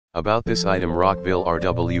About this item: Rockville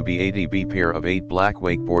RWB80B pair of 8 black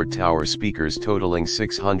wakeboard tower speakers totaling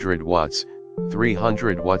 600 watts,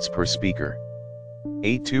 300 watts per speaker.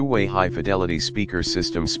 8 two-way high-fidelity speaker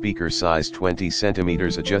system, speaker size 20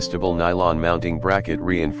 cm, adjustable nylon mounting bracket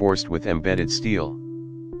reinforced with embedded steel.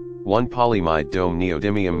 1 polyimide dome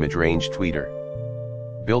neodymium mid-range tweeter.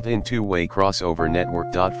 Built-in two-way crossover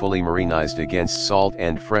network. Fully marinized against salt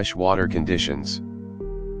and fresh water conditions.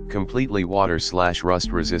 Completely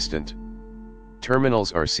water/rust resistant.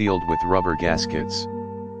 Terminals are sealed with rubber gaskets.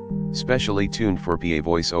 Specially tuned for PA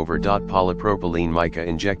voiceover. Polypropylene mica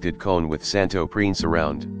injected cone with Santoprene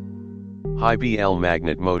surround. High BL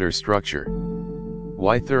magnet motor structure.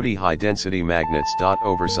 Y30 high density magnets.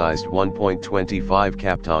 Oversized 1.25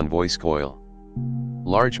 Kapton voice coil.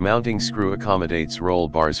 Large mounting screw accommodates roll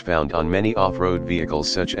bars found on many off-road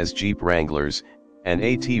vehicles such as Jeep Wranglers and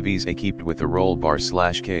ATVs, equipped with a roll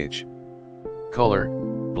bar/cage. Color: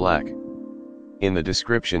 black. In the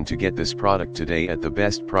description to get this product today at the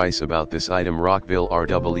best price. About this item: Rockville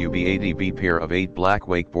RWB80B pair of 8 black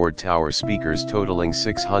wakeboard tower speakers totaling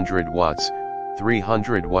 600 watts,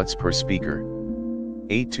 300 watts per speaker.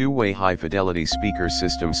 8 two-way high-fidelity speaker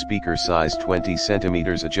system, speaker size 20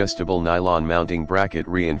 cm, adjustable nylon mounting bracket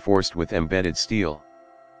reinforced with embedded steel.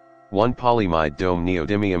 1 polyimide dome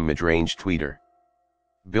neodymium mid-range tweeter.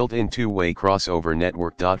 Built-in two-way crossover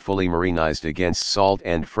network. Fully marinized against salt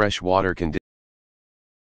and fresh water conditions.